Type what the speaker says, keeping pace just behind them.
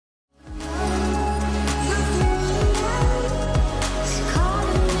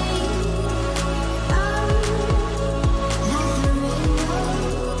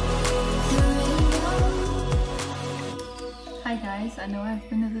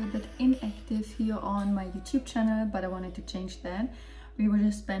little bit inactive here on my YouTube channel, but I wanted to change that. We were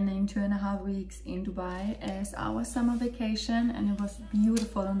just spending 2.5 weeks in Dubai as our summer vacation, and it was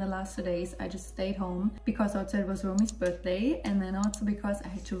beautiful on the last 2 days. I just stayed home because also it was Romi's birthday, and then also because I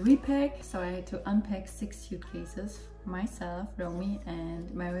had to repack, so I had to unpack 6 suitcases, myself, Romy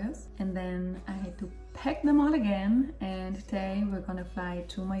and Marius, and then I had to pack them all again. And today we're gonna fly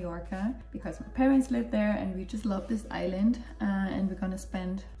to Mallorca because my parents live there and we just love this island, and we're gonna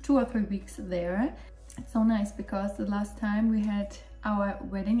spend 2 or 3 weeks there. It's so nice because the last time we had our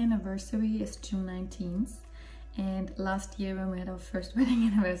wedding anniversary is June 19th, and last year when we had our first wedding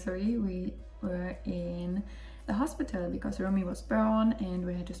anniversary we were in the hospital because Romy was born, and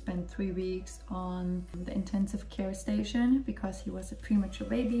we had to spend 3 weeks on the intensive care station because he was a premature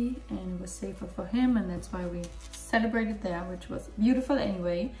baby and it was safer for him, and that's why we celebrated there, which was beautiful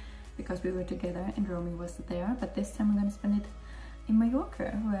anyway because we were together and Romy was there. But this time I'm gonna spend it in Mallorca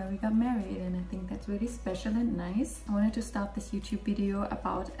where we got married, and I think that's really special and nice. I wanted to start this YouTube video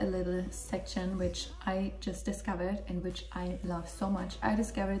about a little section which I just discovered and which I love so much. I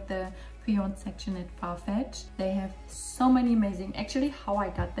discovered the pre-owned section at Farfetch. They have so many amazing, actually how I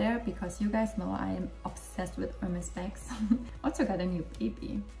got there, because you guys know I am obsessed with Hermes bags. Also got a new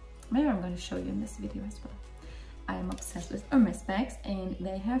baby. Maybe I'm going to show you in this video as well. I am obsessed with Hermes bags, and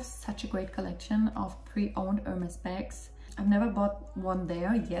they have such a great collection of pre-owned Hermes bags. I've never bought one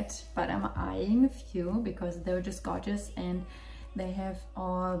there yet, but I'm eyeing a few because they're just gorgeous, and they have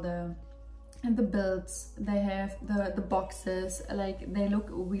all the builds, they have the boxes, like they look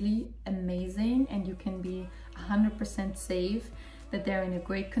really amazing, and you can be 100% safe that they're in a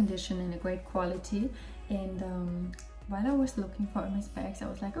great condition and a great quality. And while I was looking for Hermes bags, I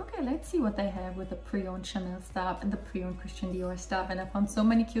was like, okay, let's see what they have with the pre-owned Chanel stuff and the pre-owned Christian Dior stuff, and I found so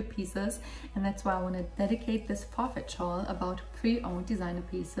many cute pieces, and that's why I want to dedicate this Farfetch haul about pre-owned designer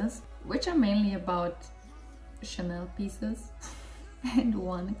pieces, which are mainly about Chanel pieces and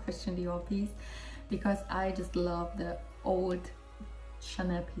one Christian Dior piece, because I just love the old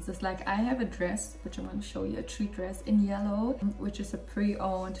Chanel pieces. Like I have a dress, which I'm going to show you, a tree dress in yellow, which is a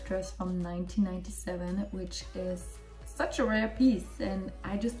pre-owned dress from 1997, which is such a rare piece, and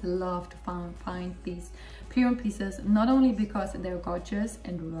I just love to find these pre-owned pieces, not only because they're gorgeous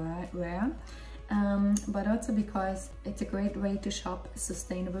and rare, but also because it's a great way to shop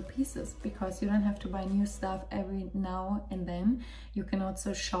sustainable pieces, because you don't have to buy new stuff every now and then. You can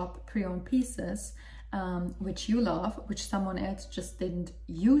also shop pre-owned pieces which you love, which someone else just didn't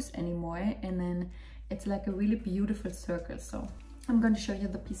use anymore, and then it's like a really beautiful circle. So I'm going to show you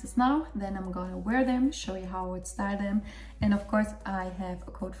the pieces now, then I'm going to wear them, show you how I would style them, and of course I have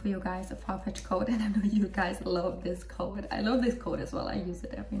a code for you guys, a Farfetch code, and I know you guys love this code. I love this code as well, I use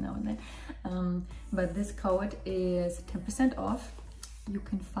it every now and then, but this code is 10% off. You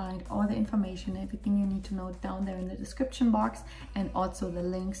can find all the information, everything you need to know down there in the description box, and also the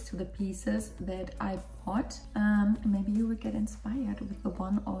links to the pieces that I bought. Maybe you will get inspired with the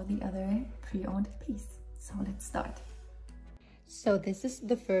one or the other pre-owned piece. So let's start. So this is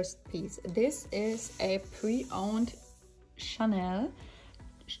the first piece. This is a pre-owned Chanel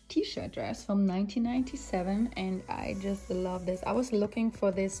t-shirt dress from 1997, and I just love this. I was looking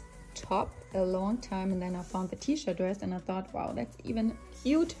for this top a long time, and then I found the t-shirt dress and I thought, wow, that's even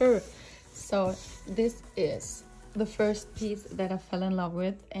cuter. So this is the first piece that I fell in love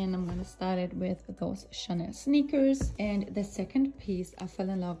with, and I'm gonna start it with those Chanel sneakers. And the second piece I fell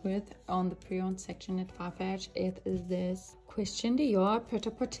in love with on the pre-owned section at Farfetch, it is this Christian Dior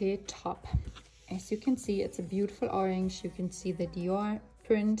Pret-a-Porter top. As you can see, it's a beautiful orange. You can see the Dior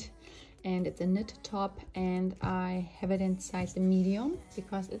print, and it's a knit top, and I have it in size medium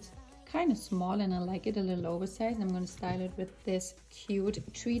because it's kind of small and I like it a little oversized. I'm going to style it with this cute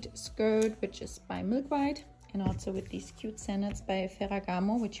tweed skirt, which is by Milk White, and also with these cute sandals by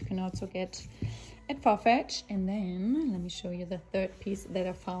Ferragamo, which you can also get at Farfetch. And then let me show you the third piece that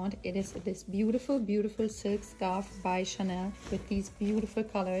I found. It is this beautiful silk scarf by Chanel with these beautiful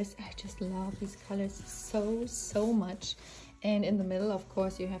colors. I just love these colors so much. And in the middle, of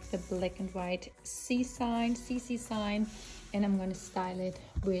course, you have the black and white CC sign, and I'm going to style it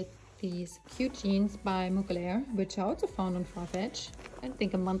with these cute jeans by Mugler, which I also found on Farfetch, I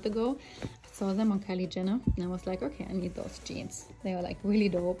think a month ago. I saw them on Kylie Jenner and I was like, okay, I need those jeans. They are like really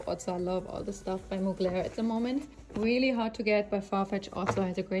dope. Also, I love all the stuff by Mugler at the moment. Really hard to get, but Farfetch also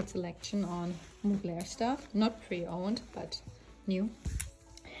has a great selection on Mugler stuff. Not pre-owned, but new.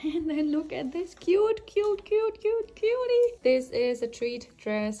 And then look at this cute cutie. This is a treat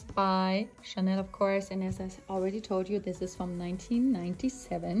dress by Chanel, of course, and as I already told you, this is from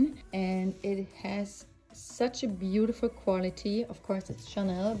 1997, and it has such a beautiful quality. Of course it's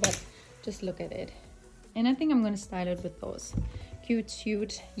Chanel, but just look at it. And I think I'm gonna style it with those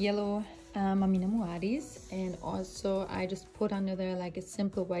cute yellow Mamina Muadis, and also I just put under there like a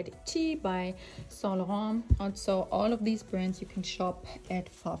simple white tee by Saint Laurent. Also all of these brands you can shop at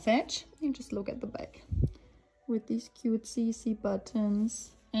Farfetch. And just look at the back with these cute CC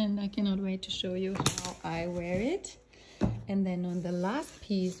buttons, and I cannot wait to show you how I wear it. And then on the last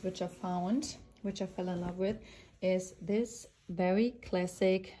piece which I found, which I fell in love with, is this very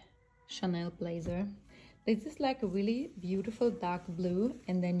classic Chanel blazer. This is like a really beautiful dark blue,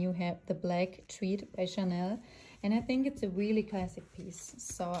 and then you have the black tweed by Chanel, and I think it's a really classic piece,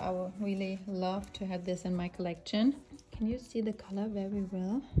 so I would really love to have this in my collection. Can you see the color very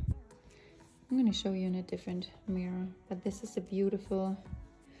well? I'm going to show you in a different mirror, but this is a beautiful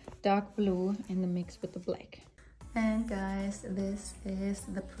dark blue in the mix with the black. And guys, this is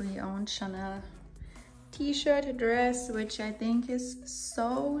the pre-owned Chanel t-shirt dress, which I think is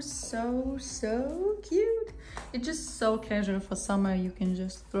so cute. It's just so casual for summer. You can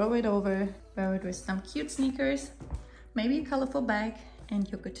just throw it over, wear it with some cute sneakers, maybe a colorful bag, and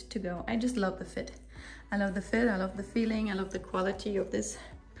you're good to go. I just love the fit. I love the fit, I love the feeling, I love the quality of this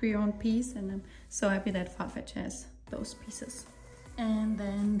pre-owned piece, and I'm so happy that Farfetch has those pieces. And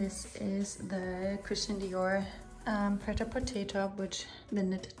then this is the Christian Dior pret-a-porter top, which the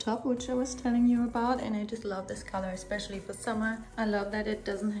knit top which I was telling you about, and I just love this color, especially for summer. I love that it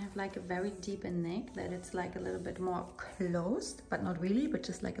doesn't have like a very deep neck, that it's like a little bit more closed, but not really, but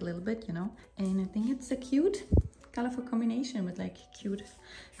just like a little bit, you know. And I think it's a cute colorful combination with like cute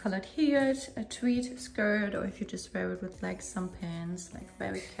colored heels, a tweed skirt, or if you just wear it with like some pants, like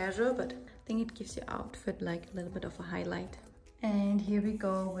very casual, but I think it gives your outfit like a little bit of a highlight. And here we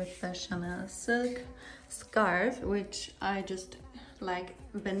go with the Chanel silk scarf, which I just like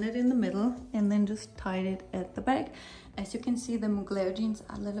bend it in the middle and then just tied it at the back. As you can see, the Mugler jeans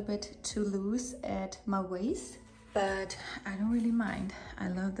are a little bit too loose at my waist, but I don't really mind. I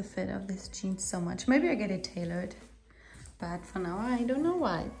love the fit of this jeans so much. Maybe I get it tailored, but for now I don't know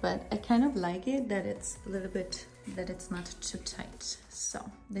why, but I kind of like it that it's a little bit, that it's not too tight. So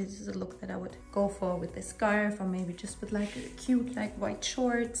this is a look that I would go for with this scarf, or maybe just with like cute like white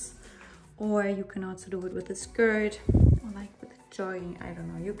shorts, or you can also do it with a skirt, or like with jogging. I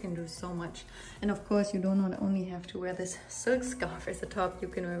don't know, you can do so much. And of course you do not only have to wear this silk scarf as a top, you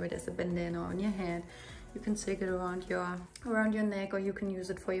can wear it as a bandana on your head, you can take it around your neck, or you can use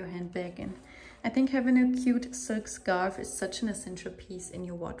it for your handbag. And I think having a cute silk scarf is such an essential piece in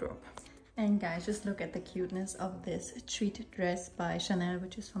your wardrobe. And guys, just look at the cuteness of this tweed dress by Chanel,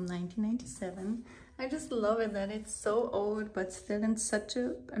 which is from 1997. I just love it that it's so old but still in such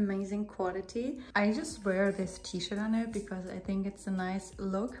an amazing quality. I just wear this t-shirt on it because I think it's a nice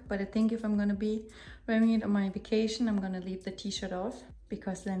look, but I think if I'm gonna be wearing it on my vacation, I'm gonna leave the t-shirt off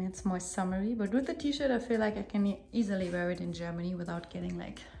because then it's more summery. But with the t-shirt, I feel like I can easily wear it in Germany without getting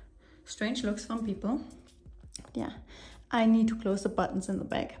like strange looks from people. Yeah, I need to close the buttons in the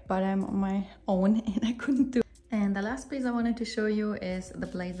back, but I'm on my own and I couldn't do it. And the last piece I wanted to show you is the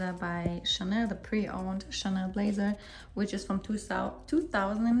blazer by Chanel, the pre-owned Chanel blazer, which is from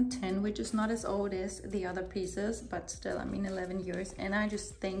 2010, which is not as old as the other pieces, but still, I mean, 11 years. And I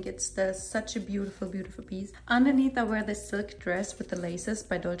just think it's such a beautiful piece. Underneath, I wear this silk dress with the laces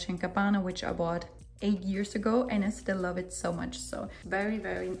by Dolce & Gabbana, which I bought 8 years ago, and I still love it so much. So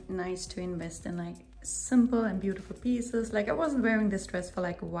very nice to invest in like simple and beautiful pieces. Like, I wasn't wearing this dress for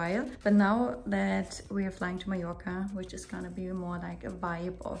like a while, but now that we are flying to Mallorca, which is gonna be more like a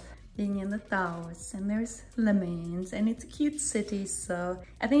vibe of being in the Taos, and there's lemons and it's a cute city, so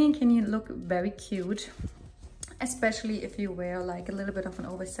I think it can look very cute, especially if you wear like a little bit of an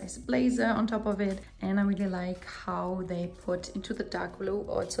oversized blazer on top of it. And I really like how they put into the dark blue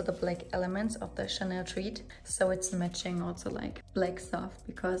also the black elements of the Chanel tweed, so it's matching also like black stuff,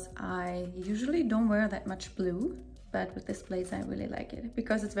 because I usually don't wear that much blue, but with this blazer I really like it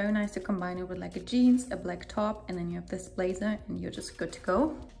because it's very nice to combine it with like a jeans, a black top, and then you have this blazer and you're just good to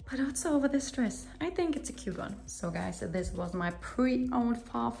go. But also over this dress, I think it's a cute one. So guys, this was my pre-owned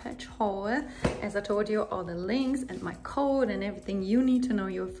Farfetch haul. As I told you, all the links and my code and everything you need to know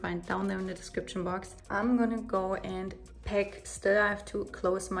you'll find down there in the description box. I'm gonna go and pack. Still, I have to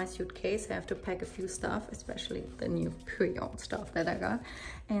close my suitcase. I have to pack a few stuff, especially the new pre-owned stuff that I got.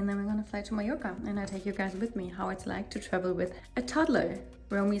 And then we're gonna fly to Mallorca, and I take you guys with me how it's like to travel with a toddler.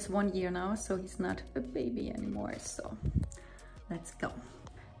 Romy's 1 year now, so he's not a baby anymore. So let's go.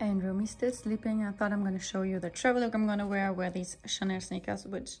 And Romy's still sleeping. I thought I'm gonna show you the travel look I'm gonna wear. I wear these Chanel sneakers,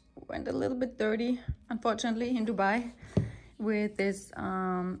 which went a little bit dirty, unfortunately, in Dubai. with this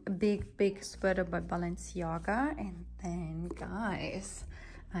big sweater by Balenciaga. And then guys,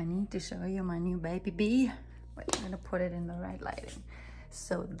 I need to show you my new baby bee. Wait, I'm gonna put it in the right lighting.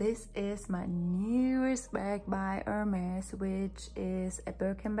 So this is my newest bag by Hermes, which is a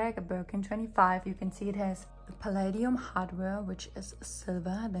Birkin bag, a Birkin 25. You can see it has the palladium hardware, which is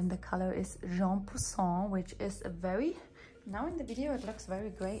silver. Then the color is Jean Poussin, which is a very, now in the video it looks very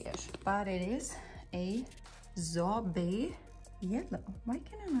grayish, but it is a sorbet yellow. Why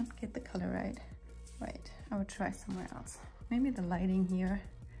can I not get the color right? Wait, I will try somewhere else. Maybe the lighting here.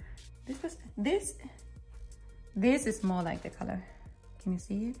 This is more like the color. Can you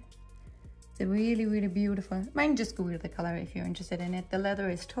see it? It's a really beautiful. Mine, just Google the color if you're interested in it. The leather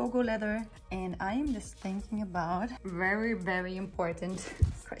is Togo leather. And I am just thinking about very important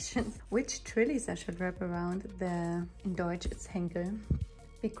questions. Which trillies I should wrap around the, in Deutsch it's Henkel.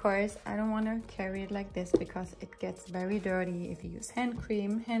 Because I don't want to carry it like this, because it gets very dirty if you use hand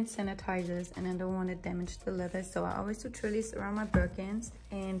cream, hand sanitizers, and I don't want to damage the leather. So I always do trillies around my Birkins.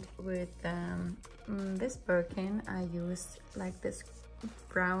 And with this Birkin, I use like this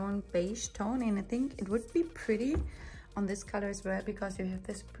brown beige tone, and I think it would be pretty on this color as well, because you have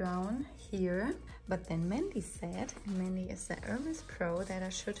this brown here. But then Mandy said, Mandy is the Hermes Pro, that I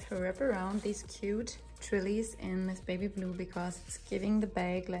should wrap around these cute trillies in this baby blue, because it's giving the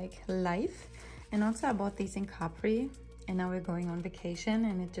bag like life. And also I bought these in Capri, and now we're going on vacation,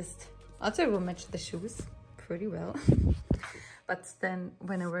 and it just also will match the shoes pretty well. But then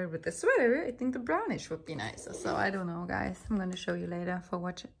when I wear it with the sweater, I think the brownish would be nicer. So I don't know, guys. I'm going to show you later for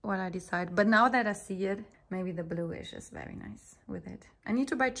what I decide. But now that I see it, maybe the bluish is very nice with it. I need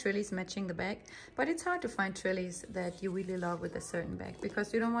to buy trillies matching the bag. But it's hard to find trillies that you really love with a certain bag,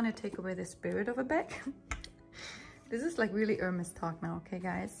 because you don't want to take away the spirit of a bag. This is like really Hermes talk now, okay,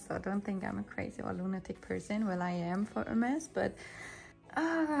 guys? So don't think I'm a crazy or lunatic person. Well, I am for Hermes, but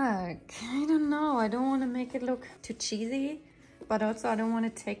I don't know. I don't want to make it look too cheesy. But also I don't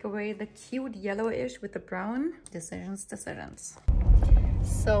want to take away the cute yellowish with the brown. Decisions.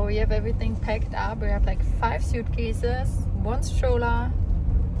 So we have everything packed up. We have like 5 suitcases, 1 stroller,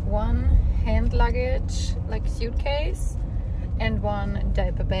 1 hand luggage, like suitcase, and 1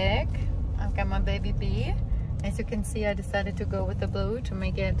 diaper bag. I've got my baby bee. As you can see, I decided to go with the blue to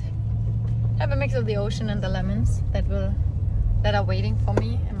make it have a mix of the ocean and the lemons that are waiting for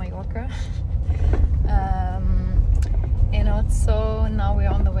me in Mallorca. And also now we're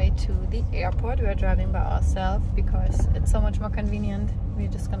on the way to the airport. We are driving by ourselves because it's so much more convenient. We're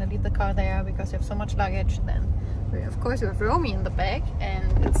just gonna leave the car there because we have so much luggage. Then we of course we have Romy in the back,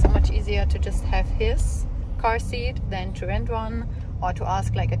 and it's so much easier to just have his car seat than to rent one, or to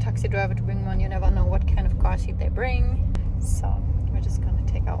ask like a taxi driver to bring one. You never know what kind of car seat they bring. So we're just gonna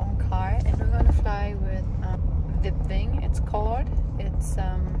take our own car, and we're gonna fly with Vipwing, it's called.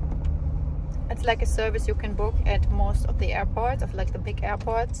 It's like a service you can book at most of the airports, of like the big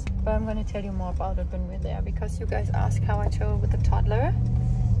airports. But I'm going to tell you more about it when we're there, because you guys asked how I travel with a toddler.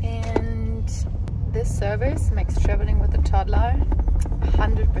 And this service makes traveling with a toddler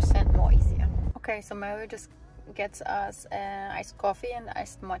 100% more easier. Okay, so Mary just gets us iced coffee and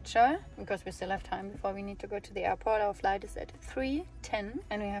iced matcha, because we still have time before we need to go to the airport. Our flight is at 3:10,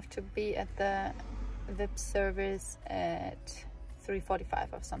 and we have to be at the VIP service at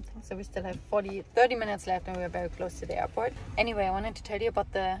 3:45 or something. So we still have 30 minutes left, and we're very close to the airport. Anyway, I wanted to tell you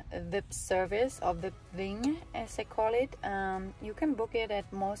about the VIP service, or Vipwing as they call it. You can book it at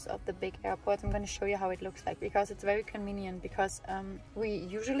most of the big airports. I'm going to show you how it looks like, because it's very convenient. Because we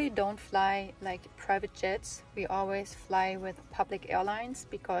usually don't fly like private jets. We always fly with public airlines,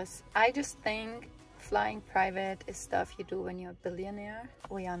 because I just think flying private is stuff you do when you're a billionaire.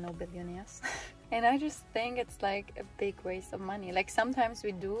 We are no billionaires. And I just think it's like a big waste of money. Like sometimes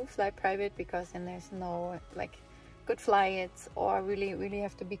we do fly private because then there's no like good flights, or really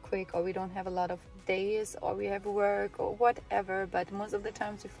have to be quick, or we don't have a lot of days, or we have work or whatever. But most of the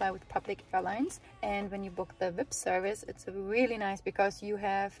times we fly with public airlines. And when you book the VIP service, it's really nice, because you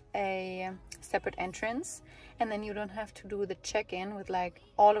have a separate entrance, and then you don't have to do the check-in with like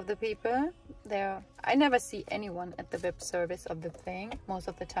all of the people there. I never see anyone at the VIP service of the thing. Most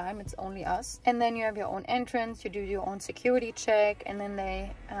of the time it's only us. And then you have your own entrance, you do your own security check, and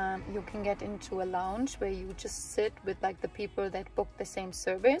then you can get into a lounge where you just sit with like the people that book the same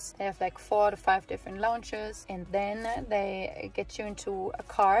service. They have like 4 to 5 different lounges, and then they get you into a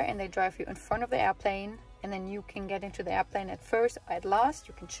car and they drive you in front of the airplane, and then you can get into the airplane at first or at last.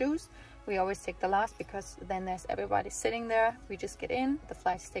 You can choose. We always take the last, because then there's everybody sitting there. We just get in, the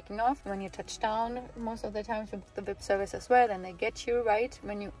flight's taking off. When you touch down, most of the times we book the VIP service as well, then they get you right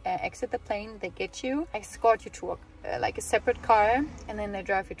when you exit the plane. They get you, escort you to a like a separate car, and then they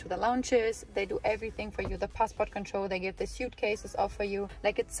drive you to the lounges. They do everything for you, the passport control, they give the suitcases off for you.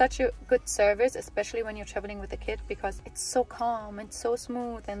 Like, it's such a good service, especially when you're traveling with a kid, because it's so calm and so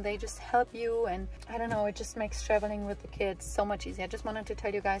smooth, and they just help you. And I don't know, it just makes traveling with the kids so much easier. I just wanted to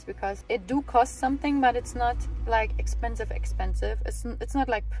tell you guys, because it do cost something, but it's not like expensive. It's not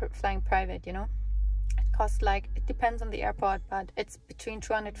like flying private, you know. Cost, like, it depends on the airport, but it's between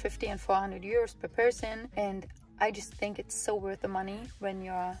 250 and 400 euros per person. And I just think it's so worth the money when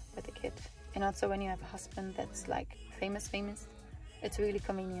you're with a kid, and also when you have a husband that's like famous. It's really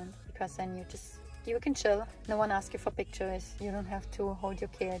convenient, because then you can chill. No one asks you for pictures. You don't have to hold your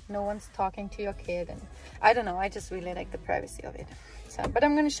kid. No one's talking to your kid. And I don't know, I just really like the privacy of it. So, but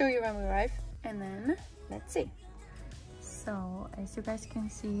I'm gonna show you when we arrive, and then let's see. So as you guys can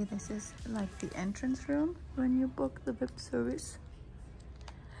see, this is like the entrance room when you book the VIP service.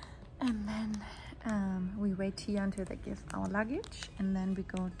 And then we wait here until they give our luggage, and then we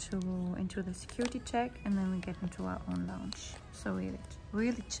go into the security check, and then we get into our own lounge. So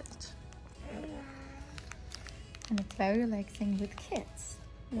really chilled. And it's very relaxing with kids.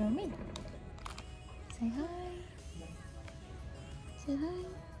 You know me. Say hi. Say hi.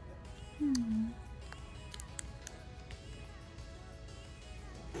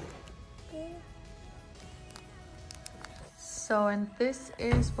 So, and this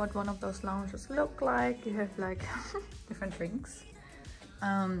is what one of those lounges look like. You have like different drinks,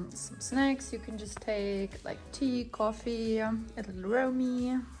 some snacks you can just take, like tea, coffee, a little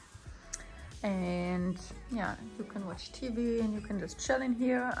romy, and yeah, you can watch TV, and you can just chill in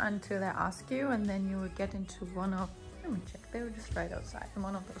here until they ask you, and then you will get into one of, let me check, they were just right outside in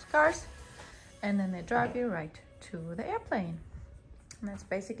one of those cars, and then they drive you right to the airplane. And that's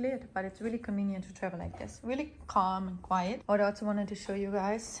basically it, but it's really convenient to travel like this, really calm and quiet. What I also wanted to show you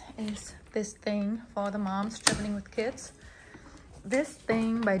guys is this thing for the moms traveling with kids. This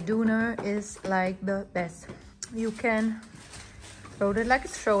thing by Dior is like the best. You can load it like a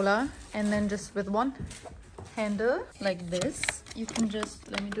stroller, and then just with one handle like this, you can just,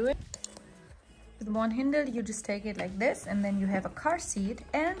 let me do it. With one handle, you just take it like this, and then you have a car seat,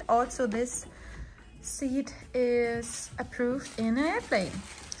 and also this seat is approved in an airplane.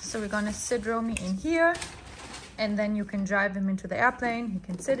 So we're gonna sit Romy in here, and then you can drive him into the airplane. He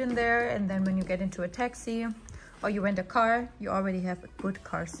can sit in there, and then when you get into a taxi or you rent a car, you already have a good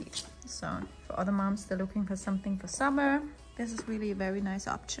car seat. So for other moms that are looking for something for summer, this is really a very nice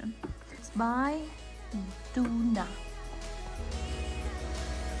option. It's by Dior.